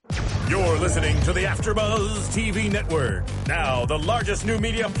You're listening to the AfterBuzz TV Network, now the largest new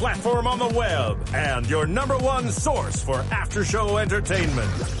media platform on the web, and your number one source for after-show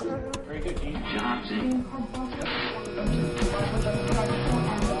entertainment. Very good, Keith Johnson.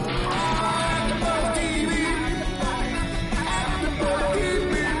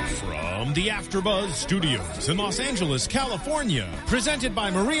 From the AfterBuzz Studios in Los Angeles, California, presented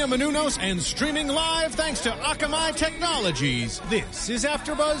by Maria Menounos and streaming live thanks to Akamai Technologies, this is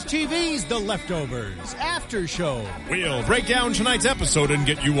AfterBuzz TV's The Leftovers After Show. We'll break down tonight's episode and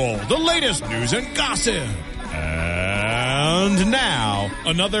get you all the latest news and gossip. And now,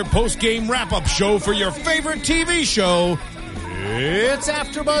 another post-game wrap-up show for your favorite TV show. It's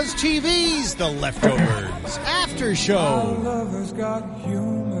AfterBuzz TV's The Leftovers After Show.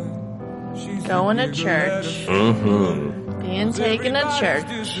 Going to church. Being taken to church.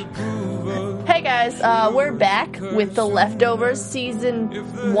 Hey guys, we're back with The Leftovers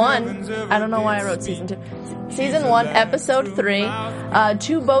Season 1. I don't know why I wrote Season 2. Season 1, Episode 3.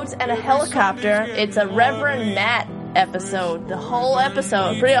 2 boats and a helicopter. It's a Reverend Matt episode. The whole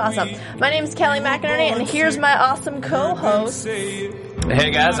episode. Pretty awesome. My name is Kelly McInerney, and here's my awesome co-host.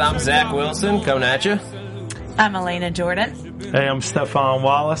 Hey guys, I'm Zach Wilson, coming at you. I'm Elena Jordan. Hey, I'm Stefan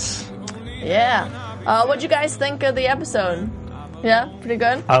Wallace. Yeah. What'd you guys think of the episode? Yeah, pretty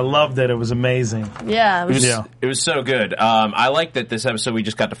good? I loved it. It was amazing. Yeah. It was so good. I like that this episode we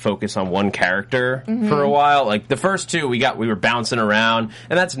just got to focus on one character for a while. Like the first two we were bouncing around,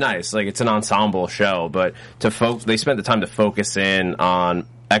 and that's nice. Like it's an ensemble show, but they spent the time to focus in on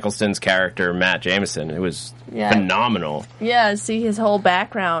Eccleston's character, Matt Jameson. It was phenomenal. Yeah, see his whole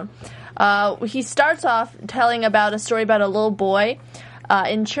background. He starts off telling about a story about a little boy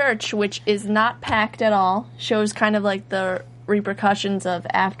in church, which is not packed at all. Shows kind of like the repercussions of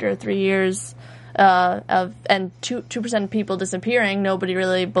after 3 years and 2% of people disappearing. Nobody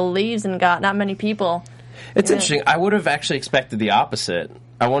really believes in God. Not many people. It's interesting. I would have actually expected the opposite.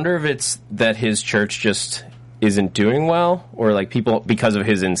 I wonder if it's that his church just isn't doing well, or like people because of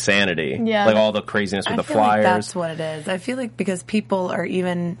his insanity. Yeah. Like all the craziness with the flyers. Like that's what it is. I feel like because people are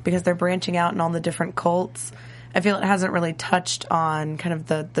because they're branching out in all the different cults, I feel it hasn't really touched on kind of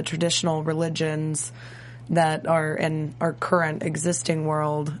the traditional religions that are in our current existing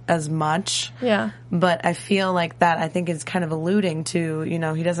world as much. Yeah. But I feel like that, I think, is kind of alluding to,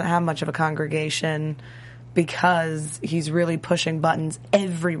 he doesn't have much of a congregation because he's really pushing buttons.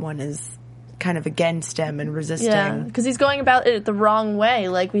 Everyone is kind of against him and resisting. Yeah, because he's going about it the wrong way.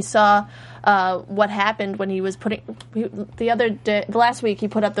 Like we saw what happened when he was last week he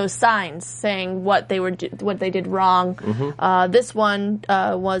put up those signs saying what they did wrong. This one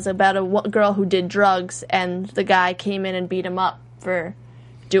was about a girl who did drugs, and the guy came in and beat him up for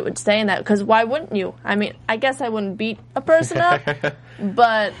saying that. Because why wouldn't you? I mean, I guess I wouldn't beat a person up,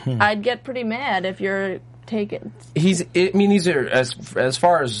 but I'd get pretty mad if you're taken. These are as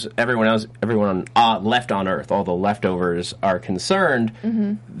far as everyone left on Earth, all the leftovers are concerned.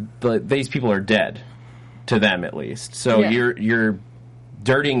 But these people are dead, to them at least. So you're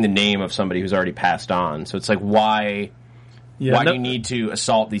dirtying the name of somebody who's already passed on. So it's like why do you need to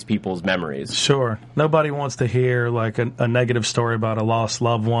assault these people's memories? Sure, nobody wants to hear like a negative story about a lost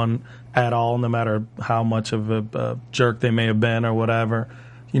loved one at all, no matter how much of a jerk they may have been or whatever.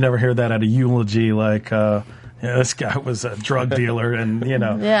 You never hear that at a eulogy, like, this guy was a drug dealer and,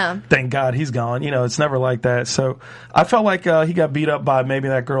 thank God he's gone. It's never like that. So I felt like he got beat up by maybe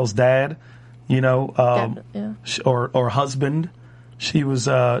that girl's dad, or husband. She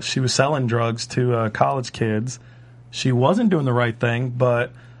was selling drugs to college kids. She wasn't doing the right thing,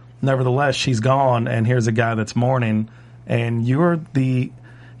 but nevertheless, she's gone, and here's a guy that's mourning, and you're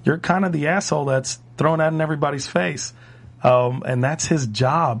kind of the asshole that's thrown out in everybody's face. And that's his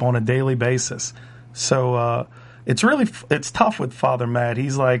job on a daily basis. So it's tough with Father Matt.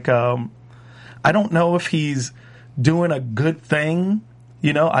 He's like, I don't know if he's doing a good thing.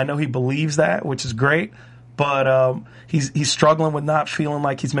 I know he believes that, which is great. But he's struggling with not feeling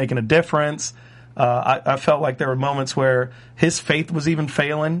like he's making a difference. I felt like there were moments where his faith was even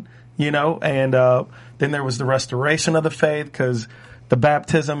failing, and then there was the restoration of the faith because the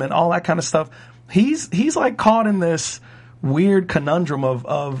baptism and all that kind of stuff. He's like caught in this weird conundrum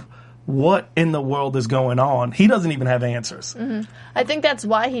of what in the world is going on. He doesn't even have answers. I think that's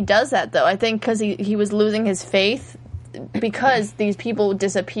why he does that, though. I think because he was losing his faith because these people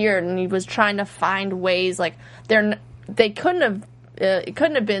disappeared, and he was trying to find ways, like, they couldn't have it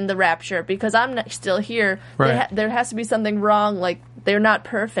couldn't have been the rapture because I'm still here. Right. There has to be something wrong. Like, they're not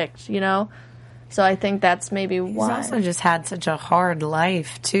perfect, So I think that's maybe why. He's also just had such a hard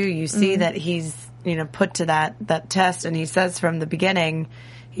life, too. You see that he's, put to that test, and he says from the beginning,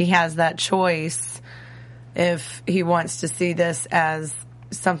 he has that choice if he wants to see this as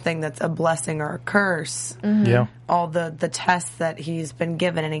something that's a blessing or a curse. Yeah. All the tests that he's been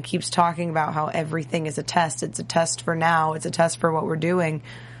given, and he keeps talking about how everything is a test. It's a test for now. It's a test for what we're doing.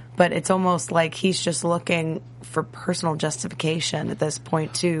 But it's almost like he's just looking for personal justification at this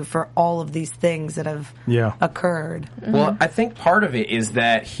point, too, for all of these things that have occurred. Well, I think part of it is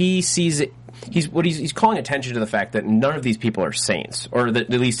that he sees it. He's calling attention to the fact that none of these people are saints, or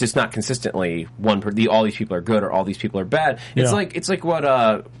that at least it's not consistently all these people are good or all these people are bad. It's like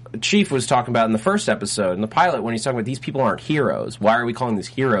what Chief was talking about in the first episode in the pilot when he's talking about these people aren't heroes. Why are we calling this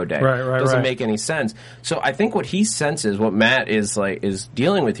Hero Day? Doesn't make any sense. So I think what he senses, what Matt is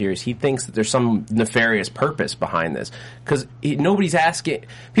dealing with here, is he thinks that there's some nefarious purpose behind this, because nobody's asking.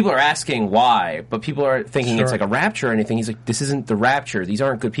 People are asking why, but people are thinking it's like a rapture or anything. He's like, this isn't the rapture. These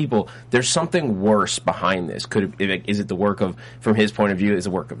aren't good people. There's something worse behind this. Is it the work of, from his point of view, is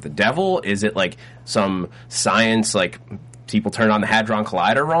it the work of the devil? Is it like some science, like people turned on the Hadron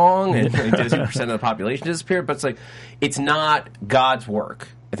Collider wrong and 50% of the population disappeared? But it's not God's work,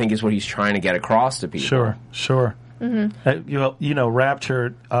 I think, is what he's trying to get across to people. Sure. Mm-hmm.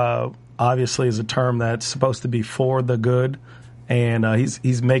 Rapture obviously is a term that's supposed to be for the good, and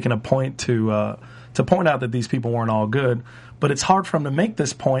he's making a point to point out that these people weren't all good. But it's hard for him to make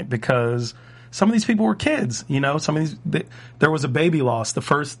this point because some of these people were kids. Some of these there was a baby loss. The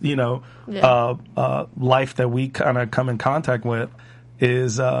first life that we kind of come in contact with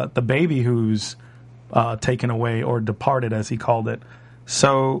is the baby who's taken away or departed, as he called it.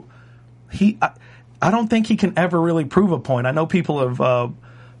 So I don't think he can ever really prove a point. I know people have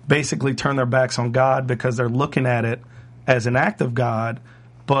basically turned their backs on God because they're looking at it as an act of God,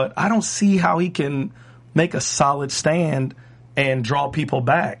 but I don't see how he can make a solid stand and draw people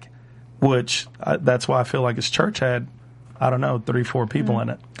back, which that's why I feel like his church had, 3-4 people in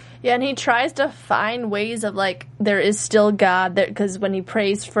it. Yeah, and he tries to find ways of, there is still God there, because when he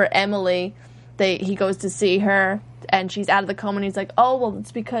prays for Emily, he goes to see her, and she's out of the coma, and he's like, oh, well,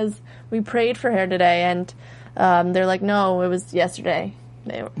 it's because we prayed for her today, and they're like, no, it was yesterday.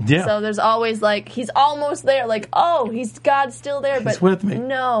 So there's always, he's almost there, God's still there, but he's with me.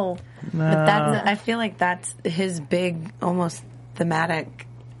 No. But I feel like that's his big, almost thematic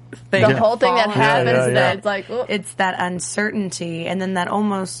thing. The whole thing that happens today, it's like... Oh. It's that uncertainty, and then that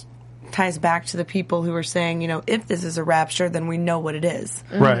almost ties back to the people who are saying, if this is a rapture, then we know what it is.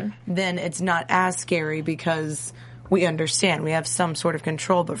 Right. Then it's not as scary because we understand. We have some sort of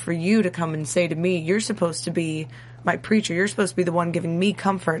control. But for you to come and say to me, you're supposed to be my preacher, you're supposed to be the one giving me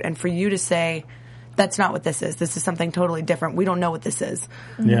comfort, and for you to say... That's not what this is. This is something totally different. We don't know what this is.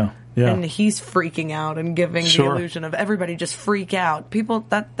 Yeah. And he's freaking out and giving the illusion of everybody just freak out. People,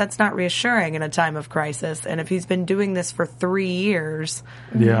 that's not reassuring in a time of crisis. And if he's been doing this for 3 years,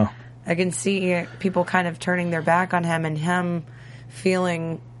 I can see people kind of turning their back on him and him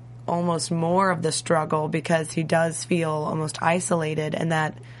feeling almost more of the struggle because he does feel almost isolated, and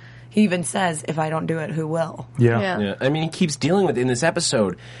that he even says, if I don't do it, who will? Yeah. I mean, he keeps dealing with, in this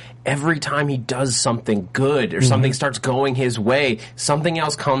episode, every time he does something good or something starts going his way, something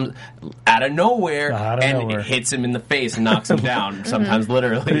else comes out of nowhere it hits him in the face and knocks him down. Sometimes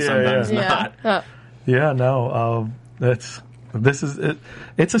literally, sometimes not.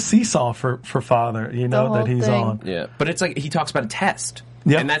 It's a seesaw for Father, that he's on. Yeah, but it's like he talks about a test.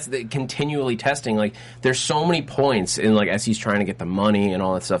 Yep. And that's continually testing. There's so many points in, as he's trying to get the money and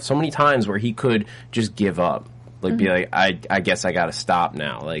all that stuff, so many times where he could just give up. Be like, I guess I gotta stop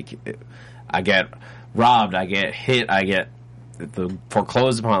now. I get robbed, I get hit, I get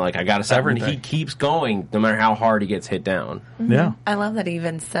foreclosed upon, I gotta stop. And he keeps going no matter how hard he gets hit down. Mm-hmm. Yeah. I love that he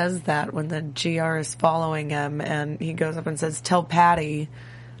even says that when the GR is following him and he goes up and says, tell Patty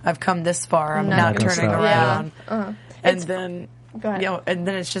I've come this far, I'm not turning around. Yeah. And then... Go ahead. And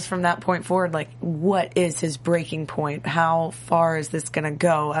then it's just from that point forward, what is his breaking point? How far is this going to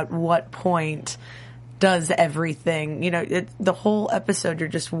go? At what point does everything, the whole episode, you're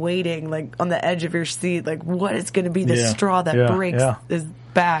just waiting, on the edge of your seat, what is going to be the straw that breaks his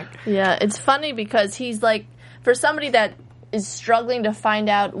back? Yeah, it's funny because he's for somebody that is struggling to find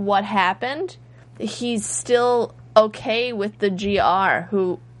out what happened, he's still okay with the GR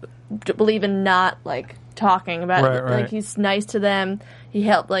who believe in not, talking about it. Right. He's nice to them. He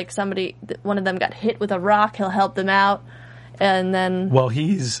helped one of them got hit with a rock, he'll help them out. And then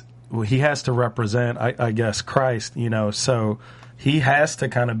he has to represent, I guess, Christ, so he has to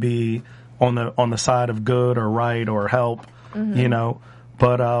kind of be on the side of good or right or help,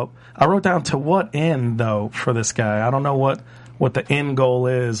 but I wrote down, to what end though for this guy? I don't know what the end goal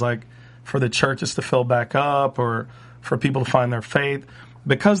is, for the churches to fill back up or for people to find their faith.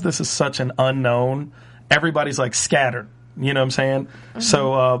 because this is such an unknown, everybody's like scattered. You know what I'm saying? Mm-hmm.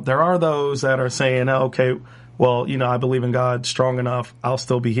 So there are those that are saying, oh, okay, well, I believe in God strong enough, I'll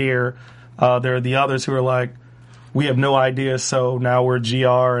still be here. There are the others who are like, we have no idea, so now we're GR,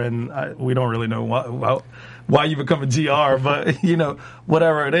 and we don't really know why you become a GR, but,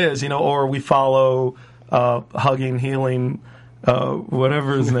 whatever it is, or we follow Hugging, Healing,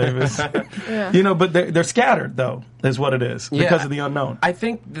 whatever his name is. Yeah. But they're scattered, though, is what it is, because of the unknown. I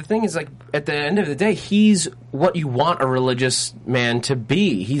think the thing is, like, at the end of the day, he's what you want a religious man to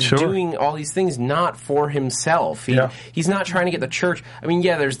be. He's doing all these things not for himself. He's not trying to get the church. I mean,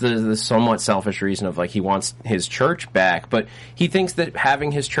 there's the somewhat selfish reason of, like, he wants his church back, but he thinks that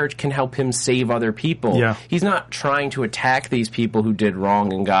having his church can help him save other people. Yeah. He's not trying to attack these people who did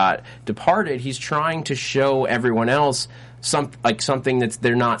wrong and got departed. He's trying to show everyone else something that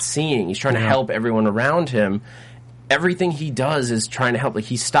they're not seeing. He's trying to help everyone around him. Everything he does is trying to help. Like,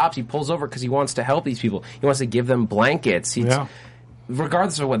 he stops, he pulls over because he wants to help these people. He wants to give them blankets.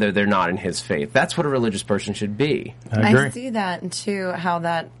 Regardless of whether they're not in his faith. That's what a religious person should be. I agree. I see that, too, how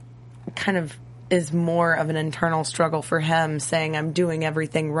that kind of is more of an internal struggle for him, saying, I'm doing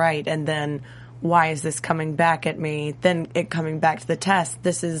everything right, and then why is this coming back at me? Then it coming back to the test.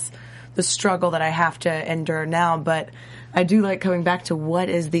 This is the struggle that I have to endure now, but I do like coming back to what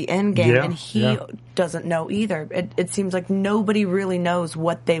is the end game, and he doesn't know either. It seems like nobody really knows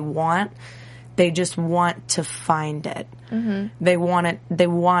what they want. They just want to find it. Mm-hmm. They want it. They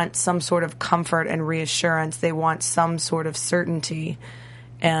want some sort of comfort and reassurance. They want some sort of certainty.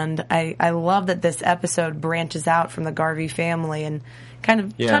 And I love that this episode branches out from the Garvey family and kind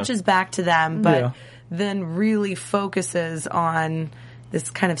of touches back to them, but then really focuses on this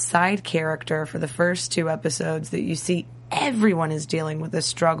kind of side character for the first 2 episodes that you see everyone is dealing with this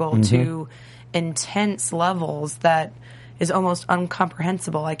struggle to intense levels that is almost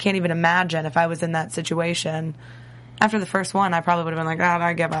incomprehensible. I can't even imagine if I was in that situation. After the first one, I probably would have been like,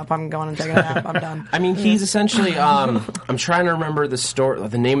 I give up. I'm going and taking a nap. I'm done. I mean, he's essentially, I'm trying to remember the story,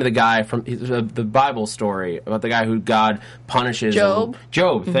 the name of the guy from the Bible story about the guy who God punishes. Job.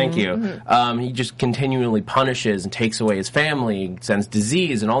 Thank you. He just continually punishes and takes away his family, sends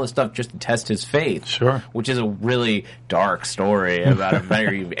disease and all this stuff just to test his faith. Sure. Which is a really dark story about a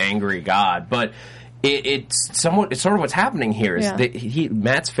very angry God. But it's sort of what's happening here is that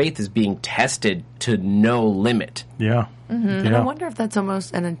Matt's faith is being tested to no limit. Yeah. Mm-hmm. And I wonder if that's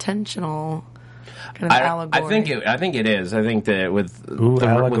almost an intentional kind of allegory. I think it is. I think that with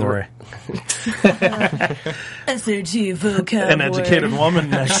allegory. An educated woman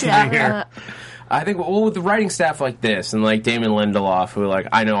next to me here. I think, with the writing staff like this, and like Damon Lindelof, who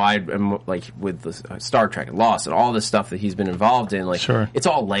I know I am like with the Star Trek and Lost and all this stuff that he's been involved in, it's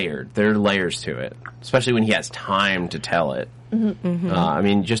all layered. There are layers to it, especially when he has time to tell it. Mm-hmm. I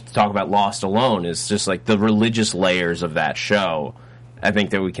mean, just to talk about Lost alone is just like the religious layers of that show. I think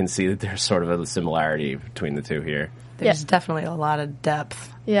that we can see that there's sort of a similarity between the two here. There's definitely a lot of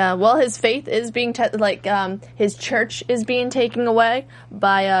depth. Yeah, well, his faith is being his church is being taken away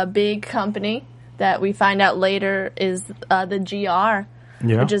by a big company that we find out later is the GR,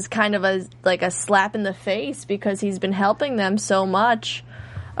 which is kind of a slap in the face because he's been helping them so much.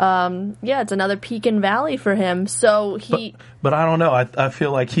 It's another peak and valley for him. So but I don't know. I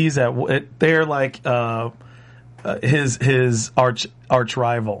feel like he's they're like his arch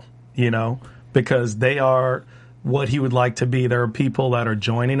rival, because they are what he would like to be. There are people that are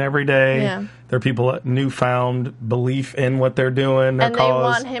joining every day. Yeah. There are people that newfound belief in what they're doing. And they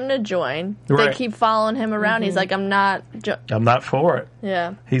want him to join. Right. They keep following him around. Mm-hmm. He's like, I'm not for it.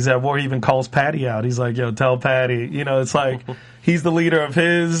 Yeah. He's at war. He even calls Patty out. He's like, yo, tell Patty. It's like he's the leader of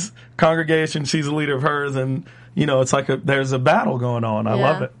his congregation. She's the leader of hers. And, it's like there's a battle going on. I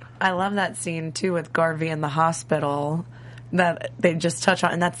love it. I love that scene, too, with Garvey in the hospital that they just touch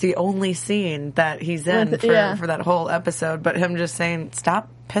on. And that's the only scene that he's in for that whole episode. But him just saying, stop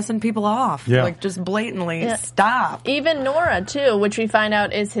pissing people off. Yeah. Like, just blatantly stop. Even Nora, too, which we find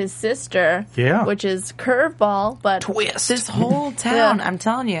out is his sister. Yeah. Which is curveball, but... Twist. This whole town, I'm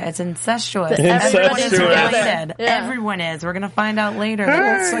telling you, it's incestuous. Everyone is related. Yeah. Everyone is. We're going to find out later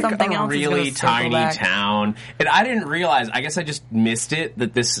that it's something like else really is going to tiny town. And I didn't realize, I guess I just missed it,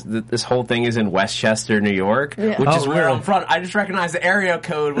 that this whole thing is in Westchester, New York, which is where I'm from. I just recognized the area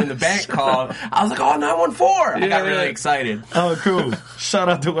code when the bank called. I was like, 914! I got really excited. Oh, cool. Shout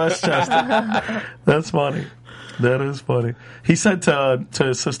out to Westchester. That's funny. That is funny. He said to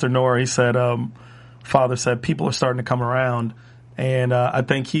his sister Nora, he said, Father said, people are starting to come around. And I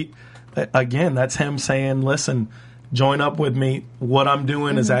think that's him saying, listen, join up with me. What I'm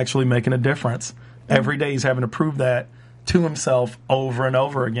doing is actually making a difference. Every day he's having to prove that to himself over and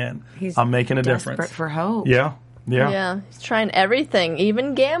over again. I'm making a desperate difference. for hope. Yeah. He's trying everything,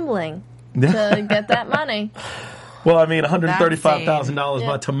 even gambling, to get that money. Well, I mean, $135,000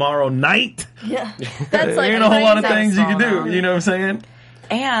 by tomorrow night. Yeah, that's like ain't a whole lot of crazy. things you can do. You know what I'm saying?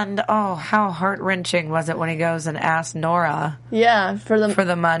 And how heart-wrenching was it when he goes and asks Nora for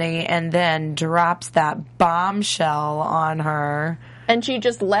the money and then drops that bombshell on her. And she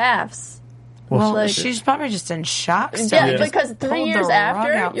just laughs. Well, she's probably just in shock still. Yeah, because 3 years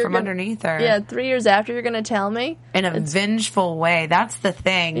after, you're from underneath her. Yeah, 3 years after, you're going to tell me? In a vengeful way. That's the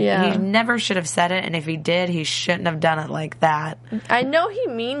thing. Yeah. He never should have said it, and if he did, he shouldn't have done it like that. I know he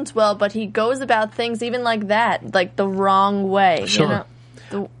means well, but he goes about things even like that, like the wrong way. Sure. You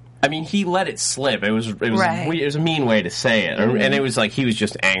know? I mean, he let it slip. It was a mean way to say it, and it was like he was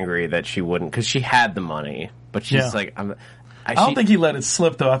just angry that she wouldn't, because she had the money, but she's like, I don't think he let it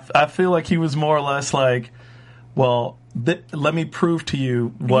slip, though. I feel like he was more or less like, well, let me prove to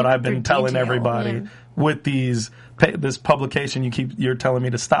you what I've been telling everybody with this publication you're telling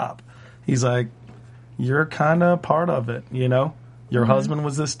me to stop. He's like, you're kind of part of it, you know? Your husband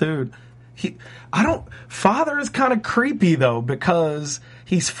was this dude. Father is kind of creepy, though, because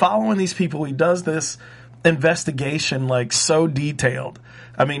he's following these people. He does this investigation, like, so detailed.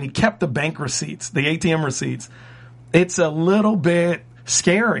 I mean, he kept the bank receipts, the ATM receipts. It's a little bit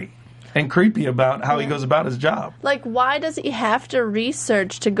scary and creepy about how he goes about his job. Like, why does he have to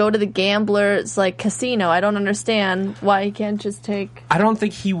research to go to the gambler's, like, casino? I don't understand why he can't just take... I don't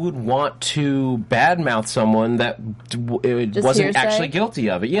think he would want to badmouth someone that wasn't hearsay? actually guilty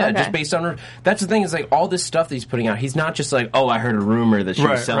of it. Yeah, just based on... That's the thing, is like, all this stuff that he's putting out, he's not just like, oh, I heard a rumor that she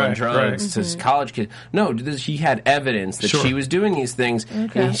was selling drugs to college kids. No, he had evidence that she was doing these things.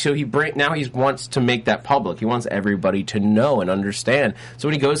 Okay. So now he wants to make that public. He wants everybody to know and understand. So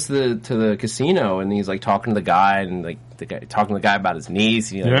when he goes to the casino and he's like talking to the guy and like talking to the guy about his niece,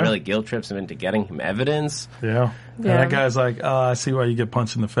 he really guilt trips him into getting him evidence. And that guy's like, oh, I see why you get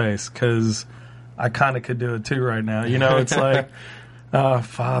punched in the face, because I kind of could do it too right now. You know, it's like,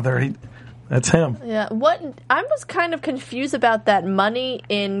 Father, that's him. Yeah, I was kind of confused about that money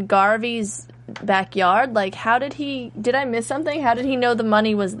in Garvey's backyard. Like, did I miss something? How did he know the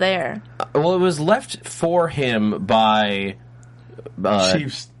money was there? Well, it was left for him by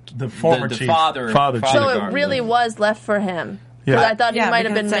Chiefs. The former chief. Father So it really was left for him. Yeah. I thought he might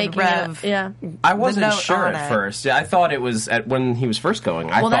have been making it. Yeah. I wasn't sure at first. Yeah, I thought it was when he was first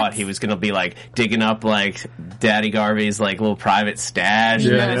going. I thought he was going to be like digging up like Daddy Garvey's like little private stash.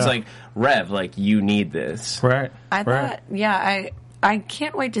 And then it's like, Rev, like, you need this. Right. I thought, I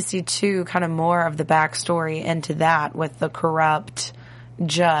can't wait to see too kind of more of the backstory into that with the corrupt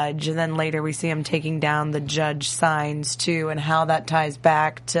judge, and then later we see him taking down the judge signs too, and how that ties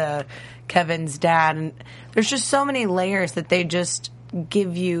back to Kevin's dad. And there's just so many layers that they just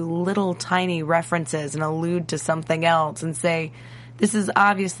give you little tiny references and allude to something else and say, this is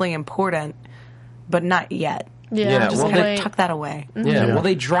obviously important, but not yet. Just kind of tuck that away. Well,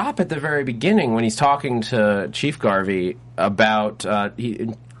 they drop at the very beginning when he's talking to Chief Garvey about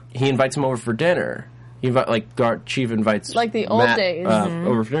he invites him over for dinner. Chief invites like the old Matt, days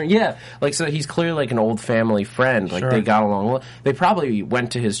over for dinner. Yeah, like, so he's clearly like an old family friend. Like they got along well. They probably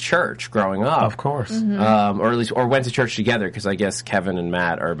went to his church growing up, of course, or went to church together, because I guess Kevin and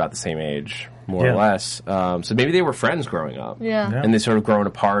Matt are about the same age, more or less. So maybe they were friends growing up. And they sort of grown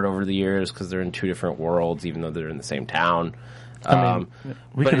apart over the years because they're in two different worlds, even though they're in the same town. I mean,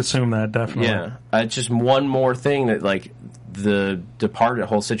 we could assume that, definitely. Yeah, it's just one more thing that, like, the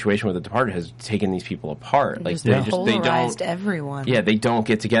whole situation with the Departed has taken these people apart. Like, they don't everyone. Yeah, they don't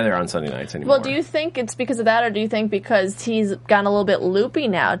get together on Sunday nights anymore. Well, do you think it's because of that, or do you think because he's gotten a little bit loopy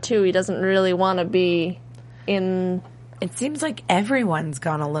now too? He doesn't really want to be in. It seems like everyone's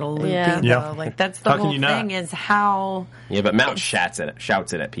gone a little loopy, though. Like, that's the whole thing, is how... Yeah, but Mount shouts it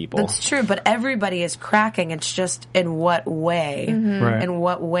at people. That's true, but everybody is cracking. It's just in what way. Right. In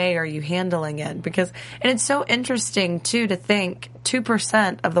what way are you handling it? And it's so interesting, too, to think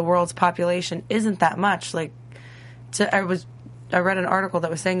 2% of the world's population isn't that much. Like, I read an article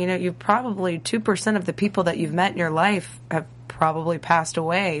that was saying, you probably 2% of the people that you've met in your life have probably passed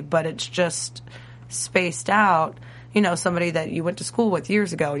away, but it's just spaced out. Somebody that you went to school with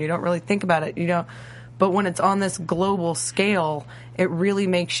years ago, and you don't really think about it, But when it's on this global scale, it really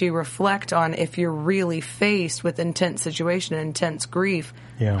makes you reflect on, if you're really faced with intense situation and intense grief,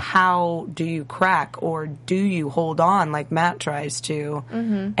 how do you crack, or do you hold on like Matt tries to?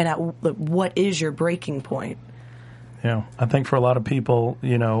 And what is your breaking point? Yeah, I think for a lot of people,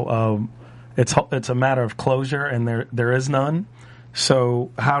 it's a matter of closure, and there is none.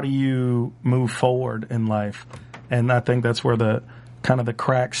 So how do you move forward in life? And I think that's where the kind of the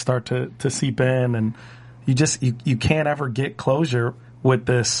cracks start to seep in, and you can't ever get closure with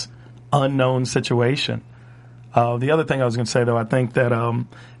this unknown situation. The other thing I was going to say, though, I think that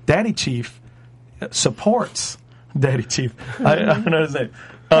Daddy Chief supports Daddy Chief. I know his name.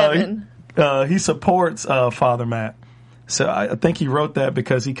 Kevin. He supports Father Matt. So I think he wrote that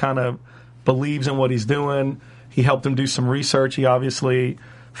because he kind of believes in what he's doing. He helped him do some research. He obviously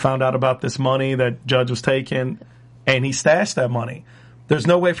found out about this money that Judge was taking, and he stashed that money. There's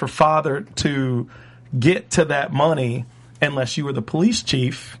no way for Father to get to that money unless you were the police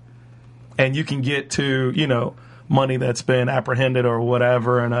chief, and you can get to, money that's been apprehended or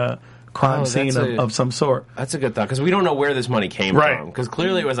whatever in a crime scene of some sort. That's a good thought, because we don't know where this money came from. Because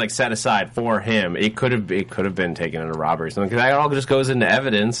clearly it was set aside for him. It could have been taken into robbery or something. Because that all just goes into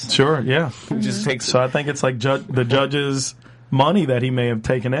evidence. Sure, yeah. Just takes. So I think it's the judge's money that he may have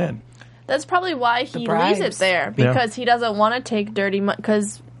taken in. That's probably why he leaves it there, because he doesn't want to take dirty money.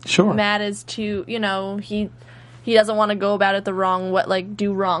 Because Matt is too, he doesn't want to go about it the wrong way,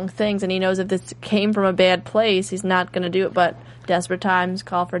 do wrong things, and he knows if this came from a bad place, he's not going to do it. But desperate times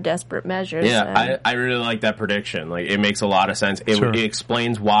call for desperate measures. Yeah, I really like that prediction. It makes a lot of sense. It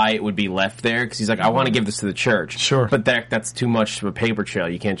explains why it would be left there, because he's I want to give this to the church. Sure. But that's too much of a paper trail.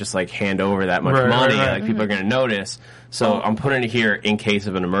 You can't just hand over that much money. Right. People are going to notice. So I'm putting it here in case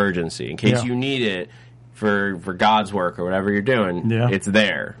of an emergency, in case you need it for God's work or whatever you're doing. Yeah. It's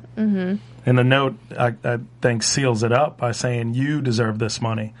there. Mm-hmm. And the note, I think, seals it up by saying, you deserve this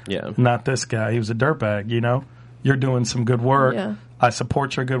money, not this guy. He was a dirtbag, You're doing some good work. Yeah. I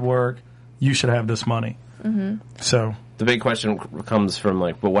support your good work. You should have this money. Mm-hmm. So the big question comes from,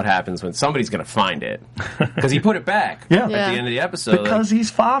 well, what happens when somebody's going to find it? Because he put it back at the end of the episode. Because he's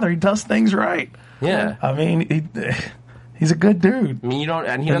Father. He does things right. Yeah. I mean, he's a good dude. I mean, he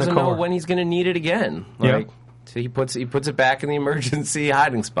doesn't know when he's going to need it again. So he puts it back in the emergency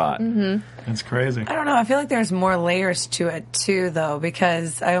hiding spot. Mm-hmm. That's crazy. I don't know. I feel like there's more layers to it, too, though,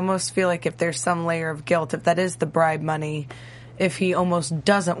 because I almost feel like if there's some layer of guilt, if that is the bribe money, if he almost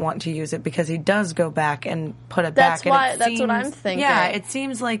doesn't want to use it because he does go back and put it back. That's what I'm thinking. Yeah, it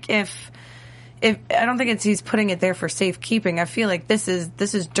seems like if I don't think he's putting it there for safekeeping. I feel like this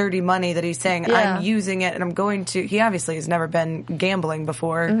is dirty money that he's saying, I'm using it and I'm going to. He obviously has never been gambling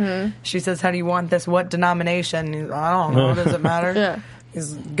before. Mm-hmm. She says, "How do you want this? What denomination?" He's, I don't know. Does it matter? He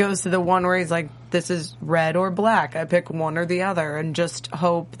goes to the one where he's like, "This is red or black. I pick one or the other, and just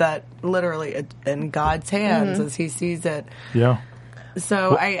hope that literally it's in God's hands as he sees it." Yeah.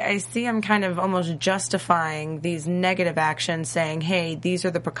 So I see him kind of almost justifying these negative actions, saying, hey, these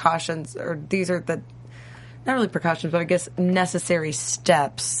are the precautions, or these are the, not really precautions, but I guess necessary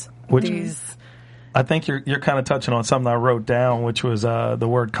steps. I think you're kind of touching on something I wrote down, which was the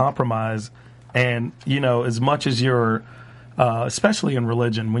word compromise. And, as much as you're, especially in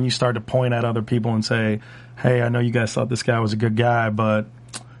religion, when you start to point at other people and say, hey, I know you guys thought this guy was a good guy, but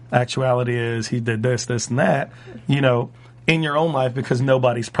actuality is he did this, this, and that, in your own life, because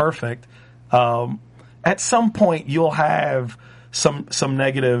nobody's perfect, at some point you'll have some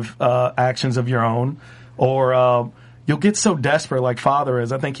negative actions of your own, or you'll get so desperate like Father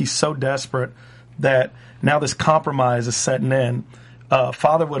is. I think he's so desperate that now this compromise is setting in.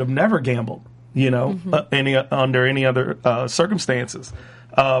 Father would have never gambled, under any other circumstances.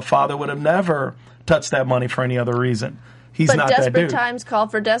 Father would have never touched that money for any other reason. He's not that dude. Desperate times call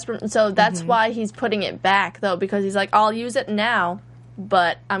for desperate. So that's why he's putting it back, though, because he's like, I'll use it now,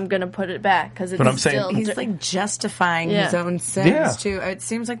 but I'm going to put it back because it's still. He's justifying his own sins too. It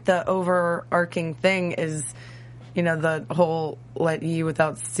seems like the overarching thing is, the whole "let ye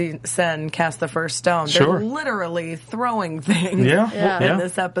without sin cast the first stone." Sure. They're literally throwing things in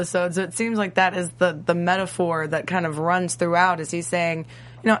this episode. So it seems like that is the metaphor that kind of runs throughout. Is he's saying,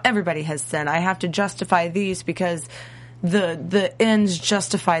 everybody has sin. I have to justify these because the ends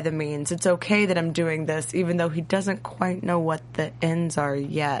justify the means. It's okay that I'm doing this, even though he doesn't quite know what the ends are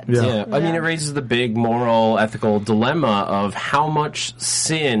yet. Yeah. I mean, it raises the big moral, ethical dilemma of how much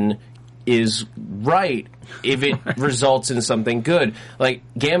sin is right if it results in something good. Like,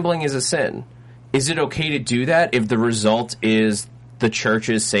 gambling is a sin. Is it okay to do that if the result is the church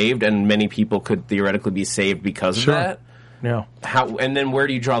is saved and many people could theoretically be saved because of that? Yeah. And then where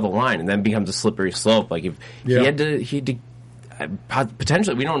do you draw the line? And then it becomes a slippery slope. Like, if he had to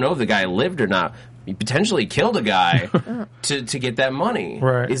potentially, we don't know if the guy lived or not. He potentially killed a guy to get that money.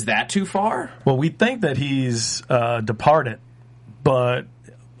 Right. Is that too far? Well, we think that he's departed, but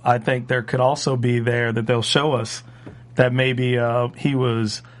I think there could also be there that they'll show us that maybe he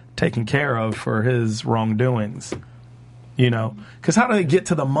was taken care of for his wrongdoings. Because how do they get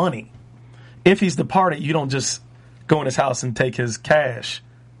to the money? If he's departed, you don't just go in his house and take his cash.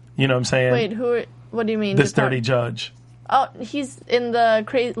 You know what I'm saying? Wait, what do you mean? This dirty judge. Oh, he's in the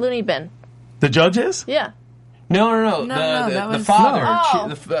loony bin. The judge is? Yeah. No. The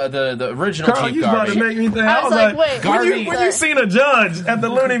father, the original Carl, Chief you Garvey. about to make me think. I was like, wait. When you seen a judge at the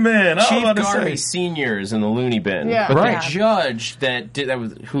loony bin? Chief Garvey Senior is in the loony bin. Yeah. But Right. the judge whose the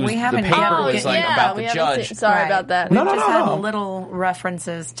paper yet. was like about the judge. Sorry about that. We just had little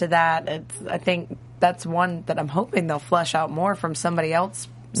references to that. I think that's one that I'm hoping they'll flesh out more from somebody else's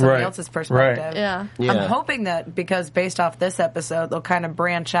perspective. Right. Yeah. I'm hoping that because based off this episode, they'll kind of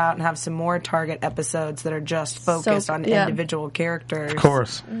branch out and have some more Target episodes that are just focused on individual characters. Of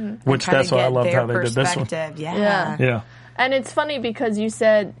course. Which that's why I loved how they did this one. Yeah. And it's funny because you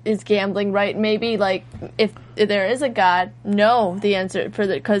said, is gambling right? Maybe, like, if there is a God, no, the answer,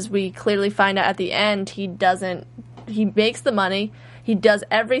 because we clearly find out at the end he makes the money, he does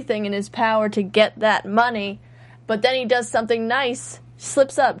everything in his power to get that money, but then he does something nice,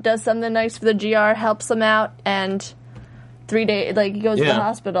 slips up, does something nice for the GR, helps them out, and 3 days, he goes to the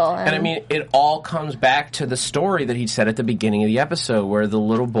hospital. And I mean, it all comes back to the story that he said at the beginning of the episode, where the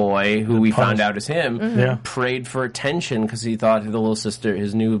little boy, who we found out is him, prayed for attention because he thought the little sister,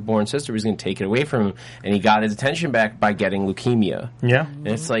 his newborn sister, was going to take it away from him, and he got his attention back by getting leukemia. Yeah. And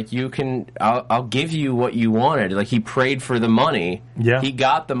it's like, I'll give you what you wanted. Like, he prayed for the money. Yeah. He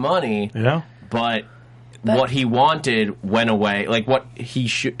got the money. Yeah. But what he wanted went away. Like, what he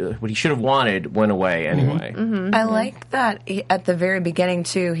should have wanted went away anyway. I like that at the very beginning,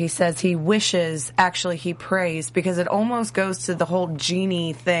 too, he says he wishes, actually he prays, because it almost goes to the whole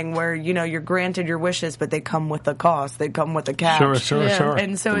genie thing where, you're granted your wishes, but they come with a cost. They come with a catch. Sure.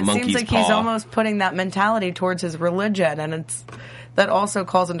 And so it seems monkey's like paw. he's almost putting that mentality towards his religion, and that also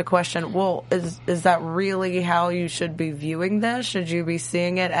calls into question, well, is that really how you should be viewing this? Should you be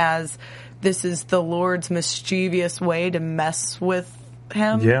seeing it as this is the Lord's mischievous way to mess with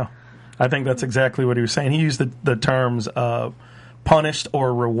him? Yeah. I think that's exactly what he was saying. He used the terms punished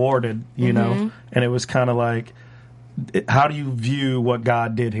or rewarded, you know, and it was kind of like, how do you view what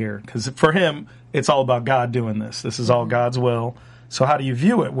God did here? Because for him, it's all about God doing this. This is all God's will. So how do you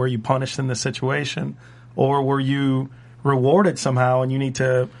view it? Were you punished in this situation, or were you rewarded somehow and you need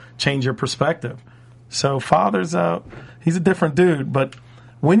to change your perspective? So Father's he's a different dude, but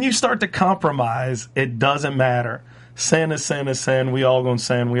when you start to compromise, it doesn't matter. Sin is sin is sin. We all gonna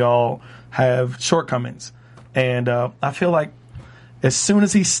sin. We all have shortcomings. And I feel like as soon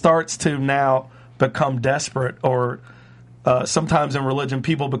as he starts to now become desperate, or sometimes in religion,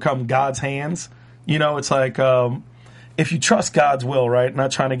 people become God's hands. It's like if you trust God's will, right?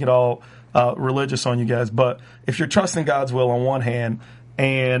 Not trying to get all religious on you guys, but if you're trusting God's will on one hand,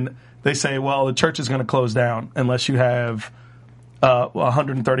 and they say, well, the church is going to close down unless you have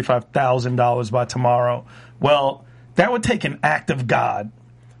 $135,000 by tomorrow. Well, that would take an act of God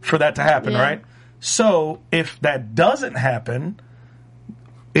for that to happen, right? So if that doesn't happen,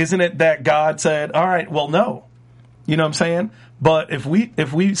 isn't it that God said, all right, well, no. You know what I'm saying? But if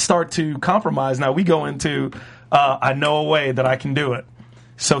we start to compromise, now we go into, I know a way that I can do it.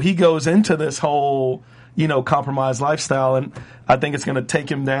 So he goes into this whole, compromise lifestyle, and I think it's going to take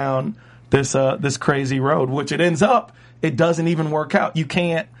him down this crazy road, which it ends up, it doesn't even work out. You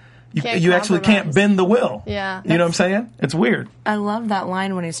actually can't bend the will. Yeah. You know what I'm saying? It's weird. I love that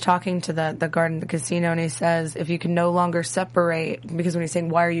line when he's talking to the guard in the casino, and he says, if you can no longer separate, because when he's saying,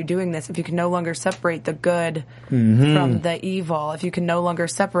 why are you doing this? If you can no longer separate the good from the evil, if you can no longer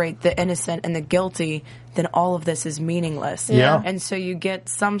separate the innocent and the guilty, then all of this is meaningless. Yeah. And so you get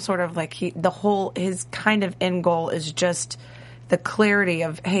some sort of his kind of end goal is just the clarity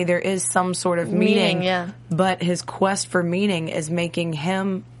of, hey, there is some sort of meaning, but his quest for meaning is making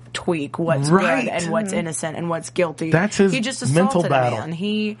him tweak what's good and what's innocent and what's guilty. That's his he just mental assaulted battle. a man.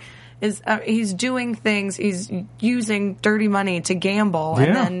 He is he's doing things. He's using dirty money to gamble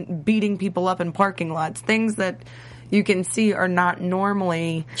and then beating people up in parking lots. Things that you can see are not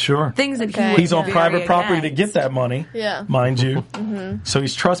normally things that he's on private property to get that money. Yeah, mind you. So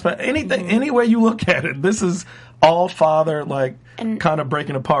he's trespassing. Any way you look at it, this is all Father kind of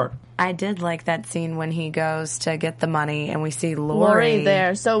breaking apart. I did like that scene when he goes to get the money and we see Lori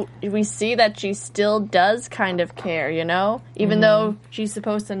there. So we see that she still does kind of care, even though she's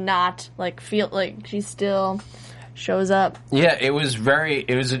supposed to not feel like she still shows up. Yeah, it was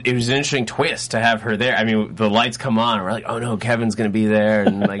an interesting twist to have her there. I mean, the lights come on and we're like, oh no, Kevin's going to be there,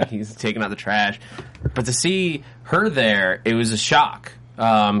 and he's taking out the trash. But to see her there, it was a shock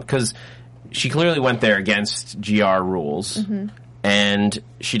because she clearly went there against GR rules. and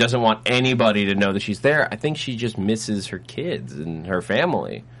she doesn't want anybody to know that she's there. I think she just misses her kids and her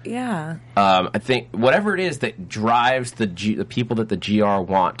family. Yeah. I think whatever it is that drives the people that the GR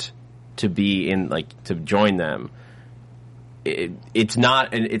want to be in, like, to join them, it's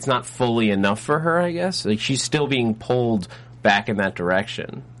not fully enough for her, I guess. Like, she's still being pulled back in that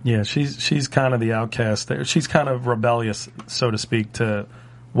direction. Yeah, she's kind of the outcast there. She's kind of rebellious, so to speak, to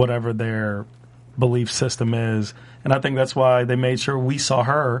whatever their belief system is. And I think that's why they made sure we saw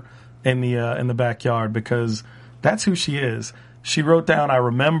her in the backyard, because that's who she is. She wrote down, I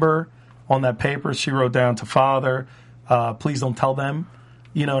remember, on that paper, she wrote down to Father, please don't tell them.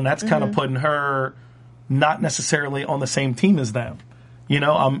 You know, and that's kind of putting her not necessarily on the same team as them. You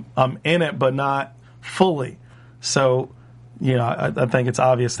know, I'm in it, but not fully. So, you know, I think it's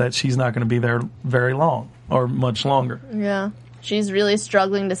obvious that she's not going to be there very long or much longer. Yeah. She's really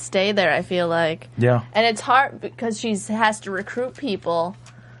struggling to stay there, I feel like. Yeah. And it's hard because she has to recruit people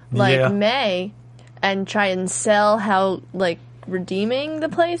like May and try and sell how, like, redeeming the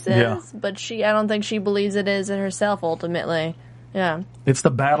place is. Yeah. But I don't think she believes it is in herself, ultimately. Yeah. It's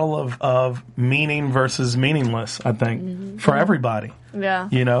the battle of meaning versus meaningless, I think, for everybody. Yeah.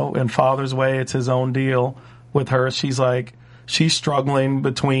 You know, in Father's way, it's his own deal. With her, she's struggling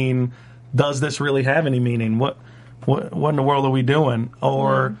between, does this really have any meaning? What in the world are we doing?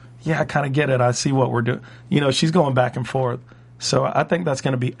 Or, I kind of get it. I see what we're doing. You know, she's going back and forth. So I think that's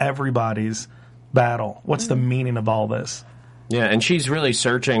going to be everybody's battle. What's the meaning of all this? Yeah, and she's really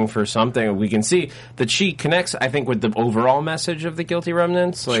searching for something. We can see that she connects, I think, with the overall message of the Guilty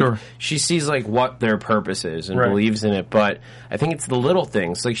Remnants. Like, sure. She sees, like, what their purpose is and believes in it, but I think it's the little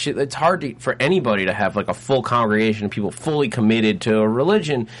things. Like, it's hard for anybody to have, like, a full congregation of people fully committed to a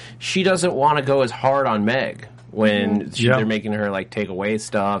religion. She doesn't want to go as hard on Meg when they're making her, like, take away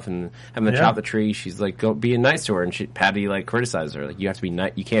stuff and having to chop the tree. She's, like, being nice to her, and Patty, like, criticizes her. Like, you have to be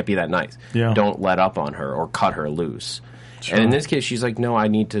nice. You can't be that nice. Yeah. Don't let up on her or cut her loose. Sure. And in this case, she's like, no, I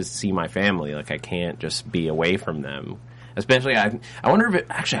need to see my family. Like, I can't just be away from them. Especially, I wonder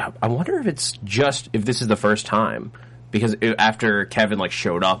if it's just, if this is the first time. Because after Kevin, like,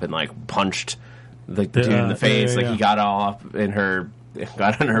 showed up and, like, punched the dude in the face, he got all up in her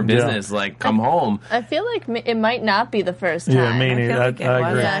business, like, come home. I feel like it might not be the first time. Yeah, me neither. I agree.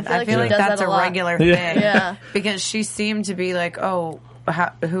 Yeah, I feel like that's a regular thing. Yeah. Because she seemed to be like,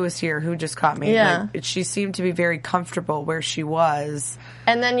 who is here? Who just caught me? Yeah. Like, she seemed to be very comfortable where she was.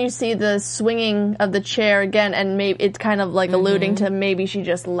 And then you see the swinging of the chair again, and maybe it's kind of like alluding to maybe she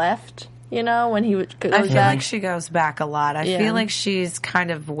just left, you know, when he goes back. I feel like she goes back a lot. I feel like she's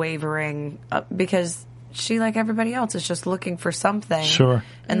kind of wavering because she, like everybody else, is just looking for something. Sure.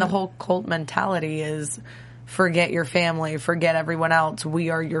 And the whole cult mentality is, forget your family, forget everyone else. We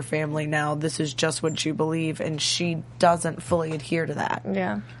are your family now. This is just what you believe. And she doesn't fully adhere to that.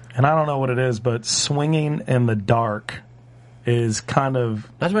 Yeah. And I don't know what it is, but swinging in the dark is kind of...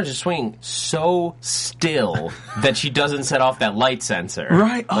 Not so much as swinging so still that she doesn't set off that light sensor.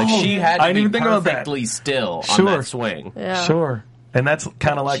 Right. Like, she had to be perfectly perfectly still on that swing. Yeah. Sure. And that's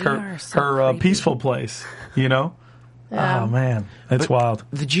kind of like her peaceful place, you know? Yeah. Oh, man. It's wild.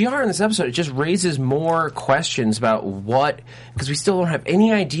 The GR in this episode, it just raises more questions about because we still don't have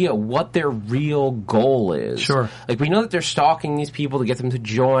any idea what their real goal is. Sure. Like, we know that they're stalking these people to get them to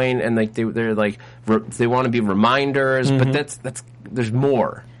join, and, like, they're like, they want to be reminders, but there's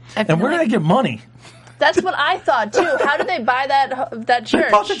more. And where do they get money? That's what I thought, too. How do they buy that church? They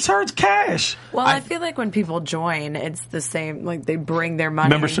bought the church cash. Well, I feel like when people join, it's the same. Like, they bring their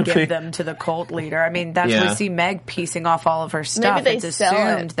money Membership and give fee. them to the cult leader. I mean, that's we see Meg piecing off all of her stuff. Maybe they it's sell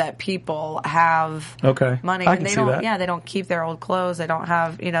assumed it. that people have money. I and can they see don't, that. Yeah, they don't keep their old clothes. They don't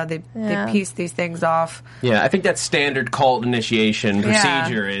have, they piece these things off. Yeah, I think that standard cult initiation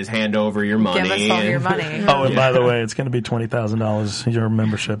procedure is hand over your money. Give us all your money. Oh, and by the way, it's going to be $20,000 your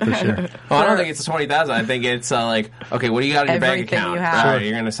membership this year. Well, I don't think it's $20,000. I think it's like, okay, what do you got in your bank Everything account? you have. All right,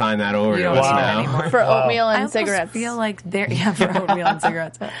 you're going to sign that over You to don't us need now. it anymore. For oatmeal I and almost cigarettes. feel like they're for oatmeal and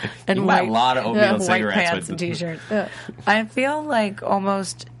cigarettes and You buy a lot of oatmeal and white cigarettes pants with and t-shirts. I feel like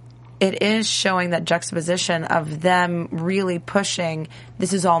almost it is showing that juxtaposition of them really pushing.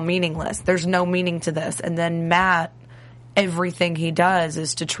 This is all meaningless. There's no meaning to this, and then Matt. Everything he does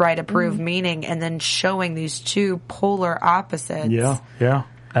is to try to prove meaning, and then showing these two polar opposites. Yeah,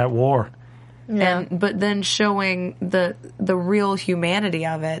 at war. Yeah. But then showing the real humanity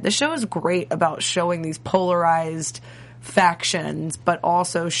of it. The show is great about showing these polarized factions, but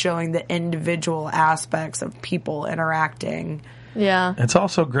also showing the individual aspects of people interacting. Yeah. It's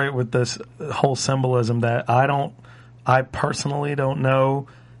also great with this whole symbolism that I personally don't know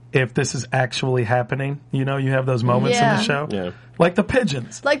if this is actually happening. You know, you have those moments in the show. Yeah. Like the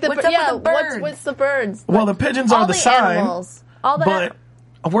pigeons. Like the What's up with the birds? what's the birds? Well, the pigeons all are the sign. Animals. All the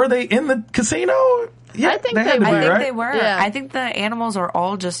But were they in the casino? Yeah, I think had they to be, were. I think right? they were. Yeah. I think the animals are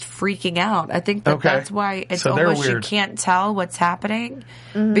all just freaking out. I think that Okay. that's why it's So they're almost you weird. can't tell what's happening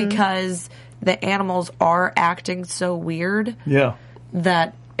Mm-hmm. because the animals are acting so weird Yeah.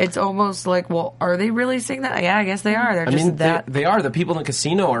 that it's almost like, well, are they really seeing that? Yeah, I guess they are. They're I just mean, that. they are. The people in the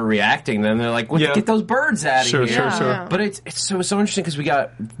casino are reacting. Then they're like, Yeah. get those birds out of Sure, here. sure, Yeah. sure. Yeah. But it's so interesting because we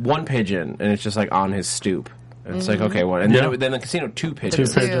got one pigeon, and it's just like on his stoop. And it's like, okay, what? And Yeah. then the casino, two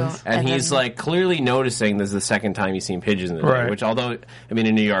pigeons. Two pigeons. And he's then- like clearly noticing this is the second time he's seen pigeons in the day, Right. which although, I mean,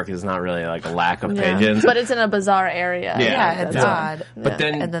 in New York is not really like a lack of Yeah. pigeons. But it's in a bizarre area. Yeah, it's That's odd. But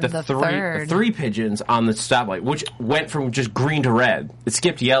then, And then the the three third. three pigeons on the stoplight, which went from just green to red. It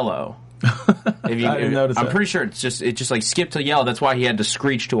skipped yellow. I didn't notice I'm that. pretty sure it just like skipped to yellow. That's why he had to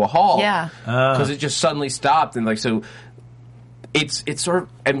screech to a halt. Yeah. Because it just suddenly stopped, and like so. It's sort of,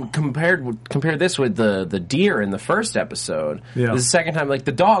 and compare this with the deer in the first episode. Yeah. The second time, like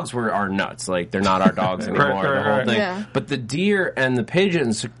the dogs are nuts. Like they're not our dogs anymore. Right, the whole right. thing. Yeah. But the deer and the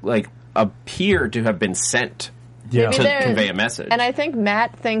pigeons like appear to have been sent Yeah. Maybe to they're- convey a message. And I think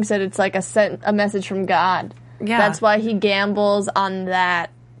Matt thinks that it's like a message from God. Yeah. That's why he gambles on that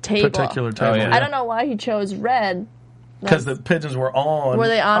table. Particular table. Oh, yeah. I don't know why he chose red. Because the pigeons were on. Were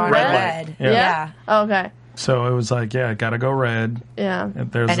they on On red? red. Yeah. Yeah. Okay. So it was like, yeah, gotta go red. Yeah. And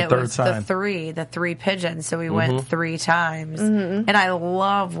there's And the it third was sign. the three pigeons, so we Mm-hmm. went 3 times. Mm-hmm. And I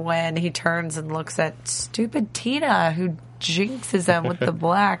love when he turns and looks at stupid Tina, who jinxes him with the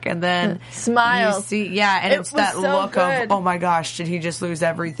black, and then Smiles. You see, yeah, and It it's was that so look good. of, oh my gosh, did he just lose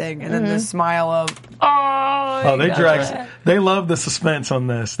everything? And then Mm-hmm. the smile of, oh, Oh, they he got drag. it. They love the suspense on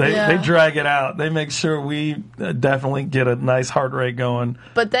this. They Yeah. drag it out. They make sure we definitely get a nice heart rate going.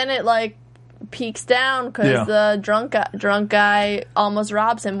 But then it like peaks down because Yeah. the drunk guy almost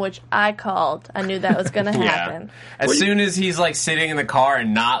robs him, which I called. I knew that was going to happen. As soon as he's like sitting in the car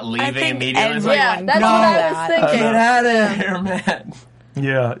and not leaving think immediately, it's everyone like, Yeah, that's knows what I that. was thinking. get out of here, man.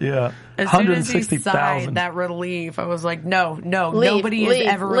 Yeah, yeah. As soon as he 160,000. signed that relief, I was like, no, Leave, nobody leave,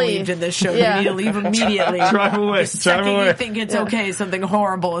 has ever leave. relieved in this show. Yeah. You need to leave immediately. Drive away. The second Drive away. you think it's okay, something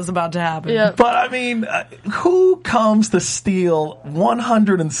horrible is about to happen. Yeah. But I mean, who comes to steal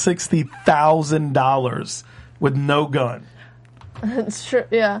 $160,000 with no gun? It's true.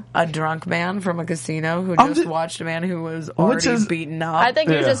 Yeah. A drunk man from a casino who I'm just just- watched a man who was already is- beaten up. I think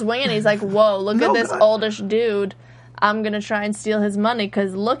he was Yeah. just winging. He's like, whoa, look No, at this but- oldish dude. I'm going to try and steal his money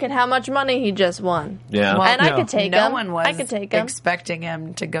because look at how much money he just won. Yeah. Well, And I Yeah. could take no him. one was I could take him. expecting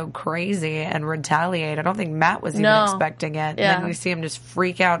him to go crazy and retaliate. I don't think Matt was even No. expecting it. Yeah. And then we see him just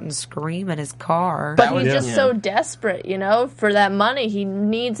freak out and scream in his car. But was- he's just yeah. so desperate, you know, for that money. He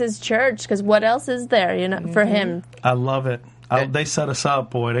needs his church because what else is there, you know, for him? I love it. They set us up,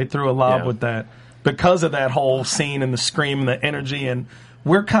 boy. They threw a lob Yeah. with that because of that whole scene and the scream and the energy. And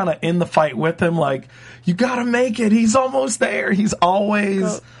we're kind of in the fight with him. Like, you got to make it. He's almost there. He's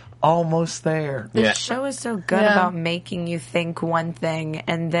always almost there. The Yeah. show is so good Yeah. about making you think one thing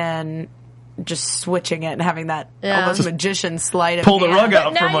and then just switching it and having that Yeah. almost magician sleight of Pull the hand. rug out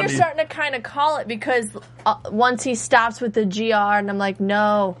But now from you're under you. starting to kind of call it because once he stops with the GR, and I'm like,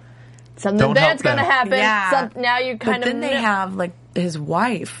 no, something Don't bad's help going to them. happen. Yeah. Now you kind But of then they have like his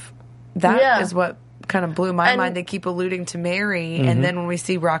wife. That is Yeah. what kind of blew my And- mind. They keep alluding to Mary, Mm-hmm. and then when we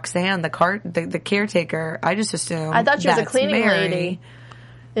see Roxanne, the caretaker, I just assume I thought she was a that's cleaning Mary. lady.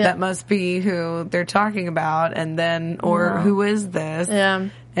 Yeah. That must be who they're talking about, and then who is this? Yeah.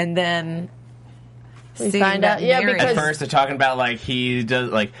 And then We seeing find that out- yeah, Mary- because- At first, they're talking about like he does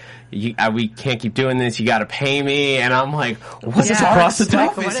like we can't keep doing this. You got to pay me, and I'm like, what's Yeah. this a prostitute?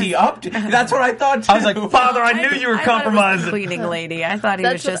 stuff What is is- he up to? That's what I thought. Too. I was like, Father, I knew you were I thought it was compromising. the cleaning lady. I thought he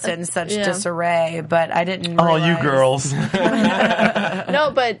was That's just what- in such yeah. disarray, but I didn't. Oh, you realize- girls.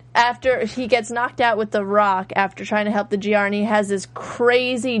 No, but after he gets knocked out with the rock after trying to help the GR, and he has this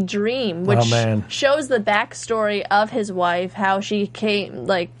crazy dream, which Oh, man. shows the backstory of his wife, how she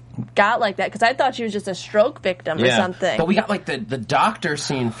got like that. Because I thought she was just a stroke victim or something. But we got like the doctor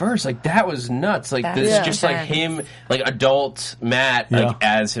scene first. Like that was nuts. Like That's this Yeah. just like him, like adult Matt, like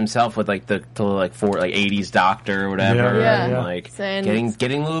Yeah. as himself with like the like 80s doctor or whatever. Yeah, and, yeah. like Saying-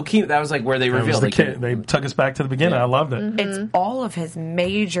 getting leukemia. That was like where they It was revealed the like kid. They took us back to the beginning. Yeah. I loved it. It's all of his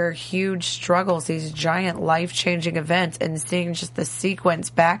major, huge struggles, these giant life-changing events, and seeing just the sequence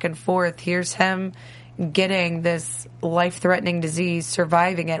back and forth. Here's him getting this life-threatening disease,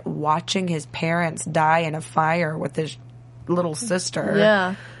 surviving it, watching his parents die in a fire with his little sister.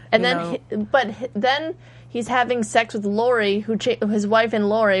 Yeah, and You then, know. then he's having sex with Lori, his wife and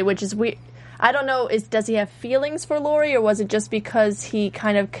Lori, which is weird. I don't know, does he have feelings for Lori, or was it just because he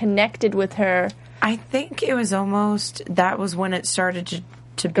kind of connected with her? I think it was almost, that was when it started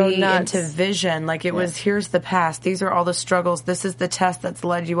to be nuts. into vision. Like it was, here's the past. These are all the struggles. This is the test that's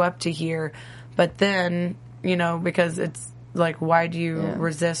led you up to here. But then, because it's like, why do you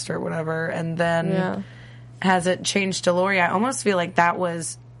resist or whatever? And then has it changed to Lori? I almost feel like that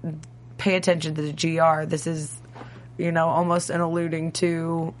was, pay attention to the GR. This is, almost an alluding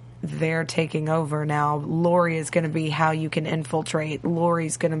to they're taking over now. Lori is going to be how you can infiltrate.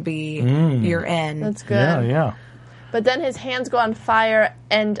 Lori's going to be your end. That's good. Yeah. But then his hands go on fire,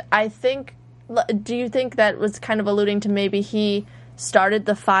 and I think, do you think that was kind of alluding to maybe he started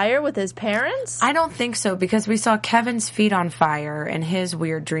the fire with his parents? I don't think so, because we saw Kevin's feet on fire in his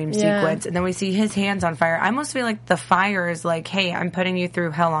weird dream sequence, and then we see his hands on fire. I almost feel like the fire is like, hey, I'm putting you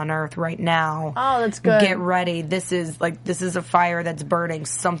through hell on earth right now. Oh, that's good. Get ready. This is a fire that's burning.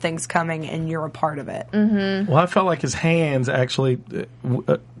 Something's coming, and you're a part of it. Mm-hmm. Well, I felt like his hands actually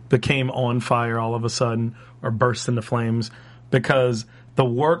became on fire all of a sudden, or burst into flames, because the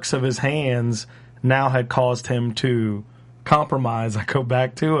works of his hands now had caused him to compromise. I go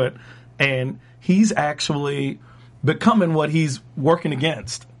back to it, and he's actually becoming what he's working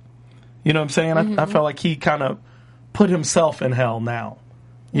against. You know what I'm saying? Mm-hmm. I felt like he kind of put himself in hell now,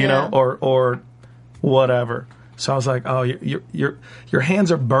 you know, or whatever. So I was like, oh, your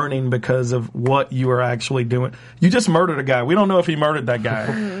hands are burning because of what you are actually doing. You just murdered a guy. We don't know if he murdered that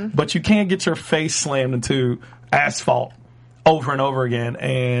guy, but you can't get your face slammed into asphalt over and over again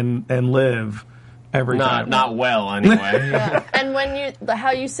and live. Every time. Not well, anyway. And when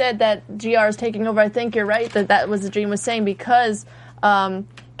how you said that GR is taking over, I think you're right that was what Dream was saying, because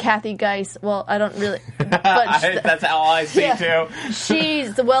Kathy Geis, well, I don't really... But that's how I see too.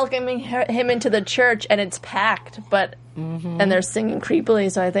 She's welcoming him into the church, and it's packed, but and they're singing creepily,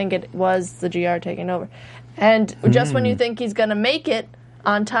 so I think it was the GR taking over. And just when you think he's going to make it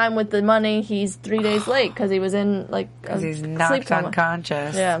on time with the money, he's 3 days late because he was in because he's knocked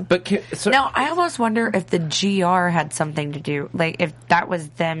unconscious. Yeah, but now I almost wonder if the GR had something to do, like if that was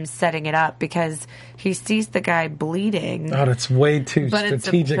them setting it up, because he sees the guy bleeding. Oh, that's way too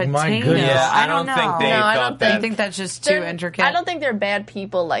strategic. My goodness, yeah, I don't think they thought that. I think that's just too intricate. I don't think they're bad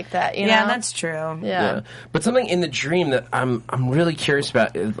people like that. You know? Yeah, that's true. Yeah, but something in the dream that I'm really curious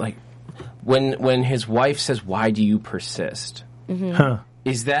about is like when his wife says, "Why do you persist?"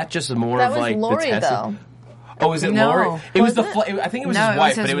 Is that just more that of like Lori, the test? Though. Oh, is it No. Lori? It was I think it was his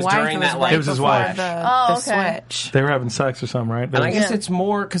wife, but it was during that like it was his wife. The switch. They were having sex or something, right? And I guess it's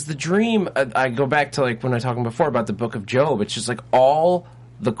more because the dream. I go back to like when I was talking before about the Book of Job. It's just like all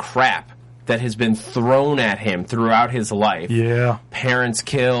the crap that has been thrown at him throughout his life. Yeah, parents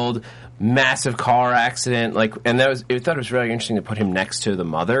killed. Massive car accident, I thought it was really interesting to put him next to the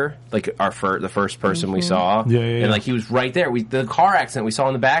mother, like the first person we saw, and like he was right there. The car accident we saw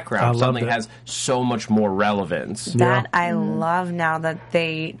in the background suddenly has so much more relevance. That I love now that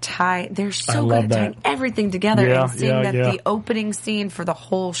they tie. They're so good at tying everything together and seeing that the opening scene for the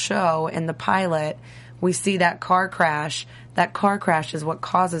whole show in the pilot, we see that car crash. That car crash is what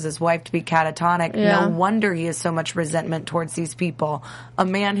causes his wife to be catatonic. Yeah. No wonder he has so much resentment towards these people. A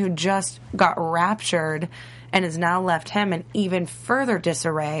man who just got raptured and has now left him in even further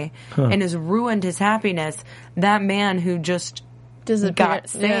disarray and has ruined his happiness. That man who just got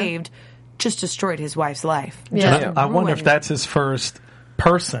saved just destroyed his wife's life. Yeah. I wonder if that's his first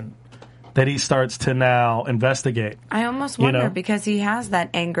person that he starts to now investigate. I almost wonder, because he has that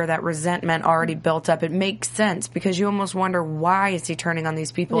anger, that resentment already built up. It makes sense, because you almost wonder, why is he turning on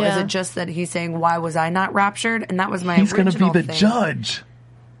these people? Yeah. Is it just that he's saying, why was I not raptured? And that was my He's original going to be the thing. judge.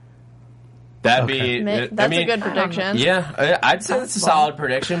 That'd be... That's a good prediction. Yeah, I'd say that's a solid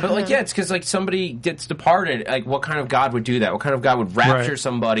prediction. But, it's because, somebody gets departed. Like, what kind of God would do that? What kind of God would rapture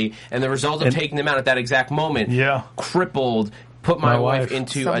somebody, and the result of taking them out at that exact moment, crippled, put my wife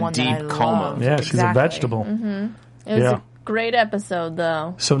into Someone a deep coma. Yeah, she's a vegetable. It was a great episode,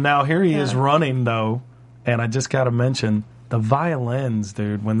 though. So now here he is running, though, and I just got to mention the violins,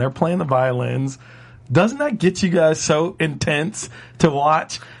 dude. When they're playing the violins... Doesn't that get you guys so intense to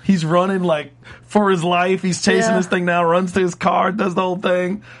watch? He's running for his life. He's chasing this thing down, runs to his car, does the whole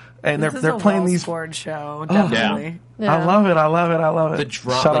thing, and they're playing these. Scored show, definitely. Yeah. I love it. The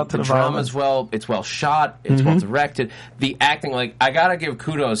Shout out to the drama as well. It's well shot. It's well directed. The acting, I gotta give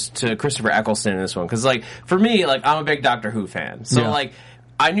kudos to Christopher Eccleston in this one, because for me, I'm a big Doctor Who fan, so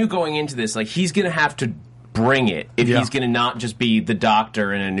I knew going into this, he's gonna have to bring it if he's gonna not just be the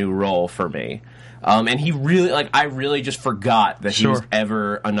Doctor in a new role for me. And he really, I really just forgot that he was Sure.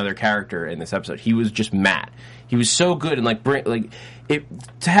 ever another character in this episode. He was just Matt. He was so good, and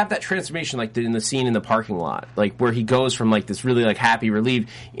to have that transformation, in the scene in the parking lot, where he goes from this really happy, relieved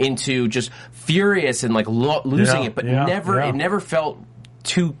into just furious and losing it, but it never felt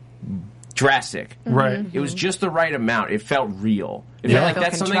too drastic. Right. It was just the right amount. It felt real. It Yeah, felt like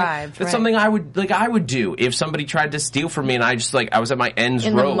that's contrived, right. something I would do if somebody tried to steal from me and I just I was at my end's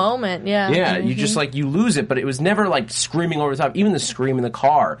In rope. the moment, yeah. Yeah, you just you lose it, but it was never screaming over the top. Even the scream in the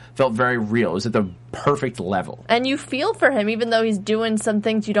car felt very real. It was at the perfect level. And you feel for him, even though he's doing some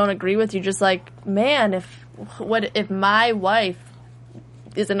things you don't agree with. You're just man, if my wife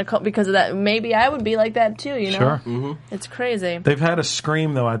is in a cult because of that, maybe I would be like that too, you know? Sure. Mm-hmm. It's crazy. They've had a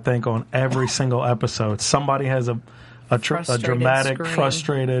scream, though, I think, on every single episode. Somebody has a dramatic, scream.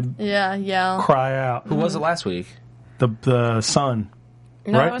 frustrated Yeah. cry out. Who was it last week? The son.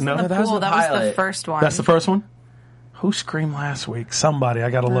 No, right? it wasn't No, the that was pool. the That was the pilot. first one. That's the first one? Who screamed last week? Somebody. I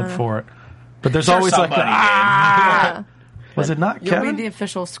got to look for it. But there's Sure always somebody did. Yeah. Was it not You'll Kevin? be the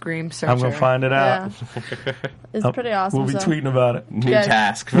official scream searcher. I'm going to find it Yeah. out. It's pretty awesome. We'll be so. tweeting about it. New Good.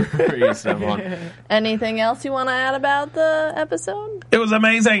 task for you, someone. Anything else you want to add about the episode? It was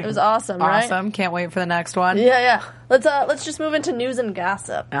amazing. It was awesome, right? Awesome. Can't wait for the next one. Yeah. Let's just move into news and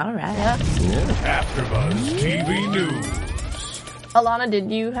gossip. All right. Yeah. AfterBuzz TV News. Alana,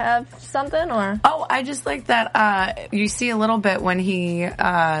 did you have something or? Oh, I just like that you see a little bit when he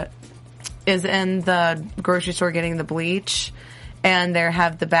is in the grocery store getting the bleach, and they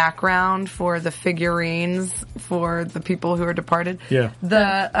have the background for the figurines for the people who are departed. Yeah.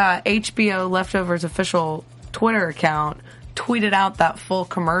 The HBO Leftovers official Twitter account tweeted out that full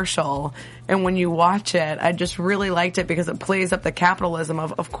commercial, and when you watch it, I just really liked it because it plays up the capitalism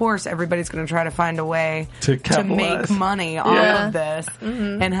of course, everybody's going to try to find a way To make capitalize. money off Yeah. of this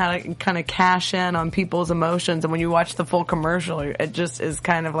and how to kind of cash in on people's emotions. And when you watch the full commercial, it just is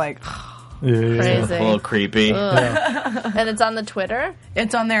kind of Yeah. Crazy. A little creepy. And it's on the Twitter?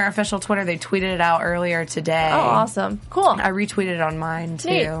 it's on their official Twitter. They tweeted it out earlier today. Oh, awesome. Cool. I retweeted it on mine too.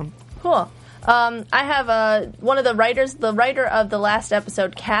 Neat. Cool. I have one of the writer of the last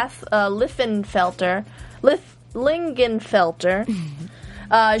episode, Kath Lingenfelter.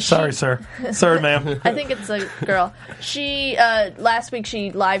 Sorry, sir. Sorry, ma'am. I think it's a girl. She last week she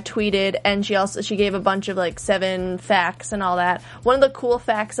live tweeted, and she gave a bunch of 7 facts and all that. One of the cool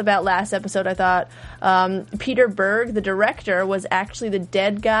facts about last episode, I thought, Peter Berg, the director, was actually the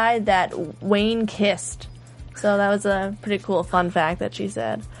dead guy that Wayne kissed. So that was a pretty cool fun fact that she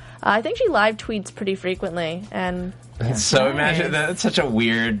said. I think she live tweets pretty frequently, and So imagine that's such a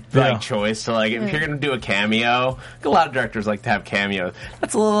weird choice to if you're going to do a cameo. A lot of directors like to have cameos.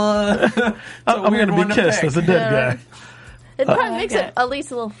 That's a little. I'm going to be kissed as a dead guy. it probably makes like it at least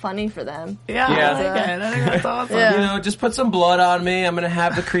a little funny for them. Yeah, Yeah. I like it. I think that's awesome. Yeah. Just put some blood on me. I'm going to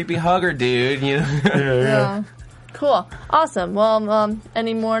have the creepy hugger, dude. Yeah. Cool. Awesome. Well,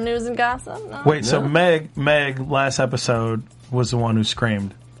 any more news and gossip? No? Wait, so Meg last episode was the one who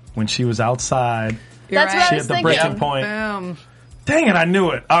screamed when she was outside. That's what She I hit was the thinking. breaking point. Boom. Dang it, I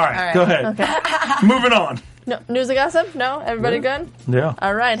knew it. All right. Go ahead. Okay. Moving on. No, news and gossip? No? Everybody good? Yeah.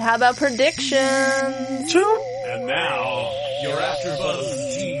 All right. How about predictions? Shoot. And now, your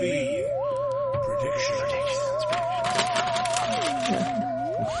AfterBuzz TV predictions.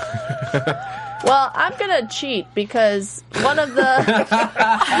 Well, I'm going to cheat because one of the...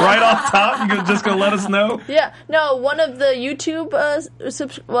 Right off top, you're just going to let us know? Yeah. No, one of the YouTube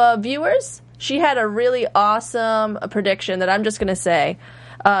viewers, she had a really awesome prediction that I'm just going to say.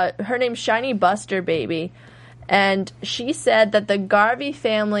 Her name's Shiny Buster Baby. And she said that the Garvey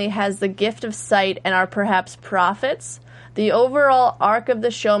family has the gift of sight and are perhaps prophets. The overall arc of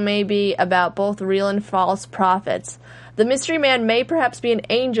the show may be about both real and false prophets. The mystery man may perhaps be an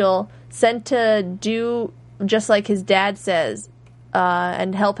angel sent to do just like his dad says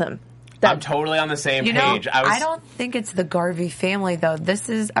and help him. I'm totally on the same page. I don't think it's the Garvey family, though. This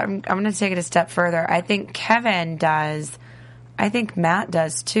is, I'm going to take it a step further. I think Kevin does. I think Matt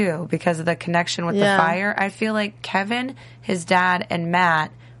does, too, because of the connection with the fire. I feel like Kevin, his dad, and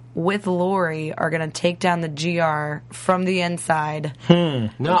Matt, with Lori, are going to take down the GR from the inside. No,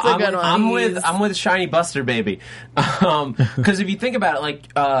 a good one. I'm with Shiny Buster Baby. Because if you think about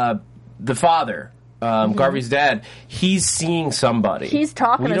it, the father, Garvey's dad, he's seeing somebody. He's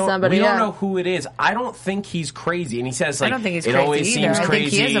talking to somebody. We don't know who it is. I don't think he's crazy. And he says, I don't think he's it crazy always either. seems I think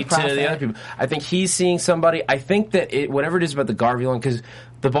crazy he is a to prophet. the other people. I think he's seeing somebody. I think that whatever it is about the Garvey one, because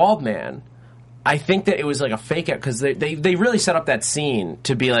the bald man, I think that it was a fake out, because they really set up that scene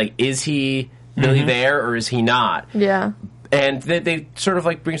to be is he really there or is he not? Yeah. And they sort of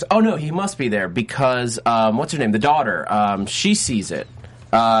like bring us, oh no, he must be there because, what's her name? The daughter, she sees it.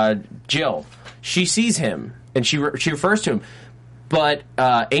 Jill, she sees him and she refers to him. But,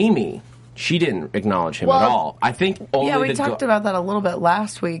 Amy, she didn't acknowledge him at all. I think only Yeah, we talked about that a little bit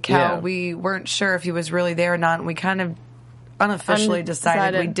last week, how we weren't sure if he was really there or not, and we kind of unofficially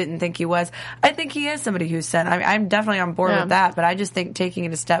decided we didn't think he was. I think he is somebody who's sent. I'm definitely on board with that, but I just think taking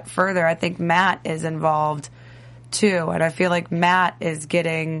it a step further, I think Matt is involved too, and I feel like Matt is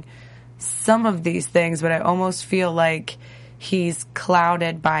getting some of these things, but I almost feel like he's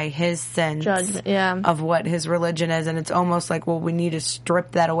clouded by his sense of what his religion is, and it's almost like, well, we need to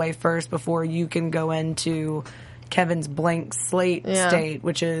strip that away first before you can go into Kevin's blank slate state,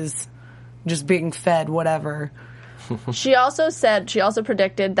 which is just being fed whatever. She also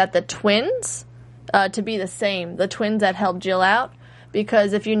predicted that the twins to be the same, the twins that helped Jill out,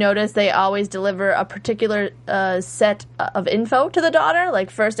 because if you notice, they always deliver a particular set of info to the daughter. Like,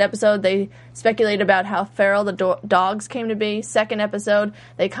 first episode, they speculate about how feral the dogs came to be. Second episode,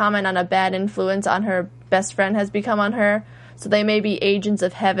 they comment on a bad influence on her best friend has become on her. So they may be agents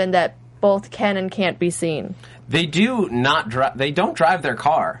of heaven that both can and can't be seen. They do not drive. They don't drive their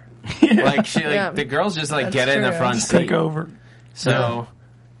car. The girls just get in the front seat. Take over. So,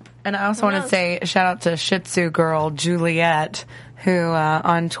 and I also want to say a shout out to Shih Tzu girl Juliet, who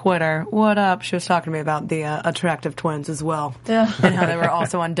on Twitter, what up? She was talking to me about the attractive twins as well, and how they were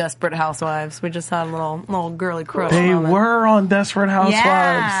also on Desperate Housewives. We just had a little girly crush. They moment. were on Desperate Housewives.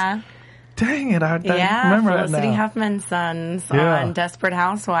 Yeah. Dang it! I remember that now. Felicity Huffman's sons on Desperate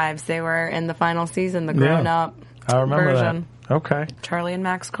Housewives. They were in the final season, the grown-up version. That. Okay. Charlie and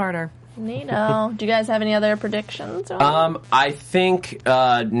Max Carter. Neato. Do you guys have any other predictions? I think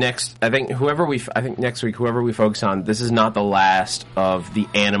next week, whoever we focus on, this is not the last of the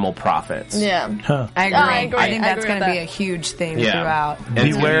animal prophets. Yeah. Huh. I agree. I think that's going to be a huge theme throughout.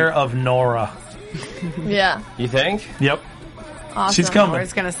 Beware of Nora. Yeah. You think? Yep. Awesome. She's coming.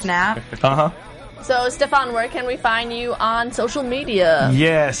 Nora's going to snap. Uh-huh. So, Stefan, where can we find you on social media?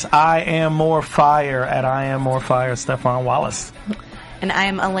 Yes, I am more fire at I am more fire, Stefan Wallace. And I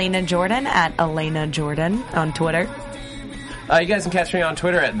am Elena Jordan at Elena Jordan on Twitter. You guys can catch me on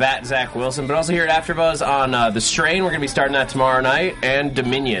Twitter at that Zach Wilson, but also here at AfterBuzz on The Strain. We're going to be starting that tomorrow night, and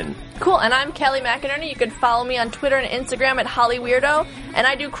Dominion. Cool, and I'm Kelly McInerney. You can follow me on Twitter and Instagram at HollyWeirdo, and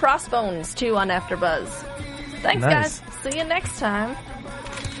I do Crossbones, too, on AfterBuzz. Thanks, guys. See you next time.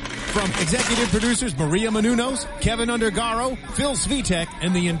 From executive producers Maria Menounos, Kevin Undergaro, Phil Svitek,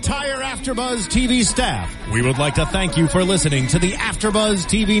 and the entire AfterBuzz TV staff, we would like to thank you for listening to the AfterBuzz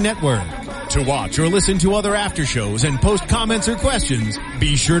TV network. To watch or listen to other after shows and post comments or questions,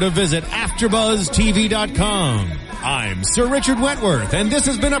 be sure to visit AfterBuzzTV.com. I'm Sir Richard Wentworth, and this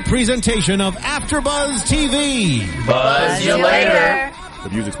has been a presentation of AfterBuzz TV. Buzz you later. The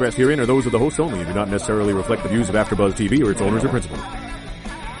views expressed herein are those of the hosts only and do not necessarily reflect the views of AfterBuzz TV or its owners or principals.